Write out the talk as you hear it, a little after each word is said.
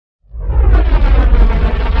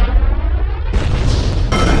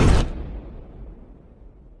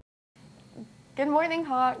Good morning,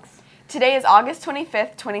 Hawks. Today is August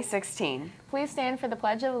 25th, 2016. Please stand for the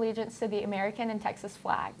Pledge of Allegiance to the American and Texas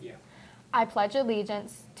flag. Yeah. I pledge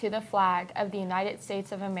allegiance to the flag of the United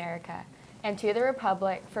States of America and to the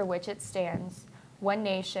republic for which it stands, one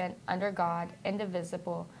nation, under God,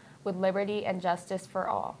 indivisible, with liberty and justice for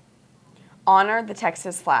all. Honor the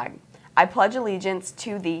Texas flag. I pledge allegiance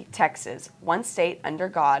to the Texas, one state under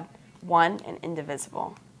God, one and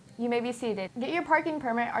indivisible. You may be seated. Get your parking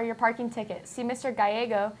permit or your parking ticket. See Mr.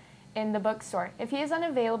 Gallego in the bookstore. If he is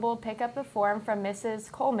unavailable, pick up the form from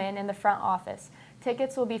Mrs. Coleman in the front office.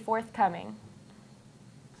 Tickets will be forthcoming.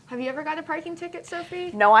 Have you ever got a parking ticket,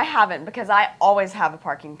 Sophie? No, I haven't, because I always have a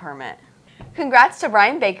parking permit. Congrats to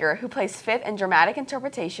Brian Baker, who placed 5th in dramatic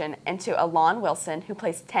interpretation, and to Alon Wilson, who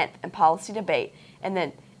placed 10th in policy debate in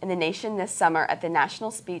the nation this summer at the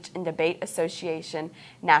National Speech and Debate Association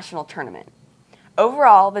National Tournament.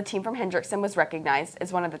 Overall, the team from Hendrickson was recognized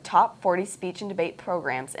as one of the top 40 speech and debate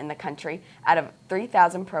programs in the country out of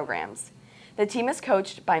 3,000 programs. The team is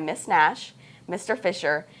coached by Miss Nash, Mr.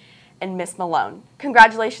 Fisher, and Miss Malone.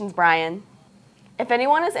 Congratulations, Brian. If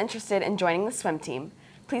anyone is interested in joining the swim team,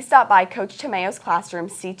 please stop by Coach Tomeo's classroom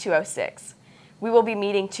C206. We will be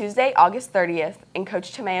meeting Tuesday, August 30th in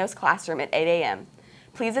Coach Tomeo's classroom at 8 a.m.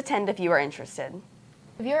 Please attend if you are interested.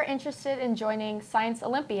 If you are interested in joining Science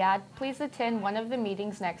Olympiad, please attend one of the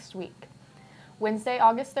meetings next week. Wednesday,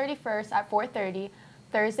 August 31st at 4:30,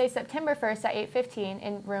 Thursday, September 1st at 8:15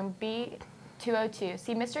 in room B202.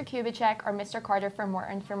 See Mr. Kubicek or Mr. Carter for more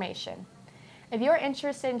information. If you are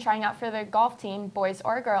interested in trying out for the golf team, boys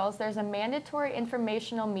or girls, there's a mandatory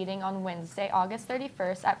informational meeting on Wednesday, August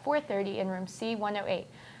 31st at 4:30 in room C108.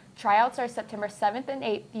 Tryouts are September 7th and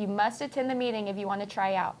 8th. You must attend the meeting if you want to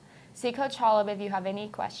try out. See Coach Holub if you have any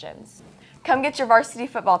questions. Come get your varsity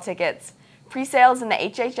football tickets. Pre-sales in the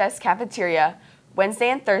HHS cafeteria Wednesday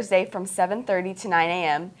and Thursday from 7:30 to 9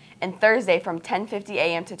 a.m. and Thursday from 10:50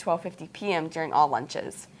 a.m. to 12:50 p.m. during all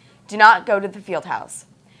lunches. Do not go to the field house.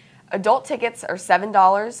 Adult tickets are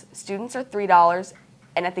 $7, students are $3,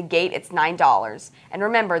 and at the gate it's $9. And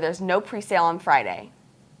remember, there's no pre-sale on Friday.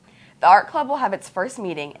 The Art Club will have its first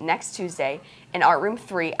meeting next Tuesday in Art Room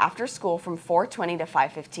 3 after school from 4:20 to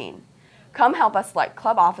 5:15. Come help us select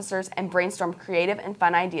club officers and brainstorm creative and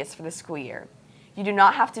fun ideas for the school year. You do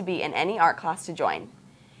not have to be in any art class to join.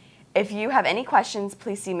 If you have any questions,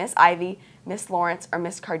 please see Miss Ivy, Miss Lawrence, or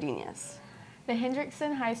Miss Cardenas. The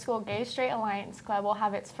Hendrickson High School Gay Straight Alliance Club will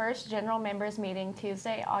have its first general members meeting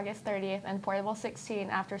Tuesday, August 30th in Portable 16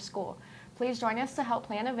 after school. Please join us to help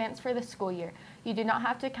plan events for the school year. You do not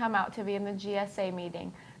have to come out to be in the GSA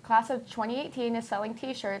meeting. Class of 2018 is selling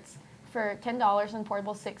t-shirts for $10 in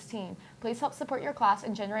Portable 16. Please help support your class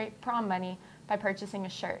and generate prom money by purchasing a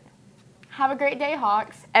shirt. Have a great day,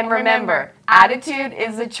 Hawks. And remember, attitude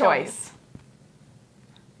is a choice.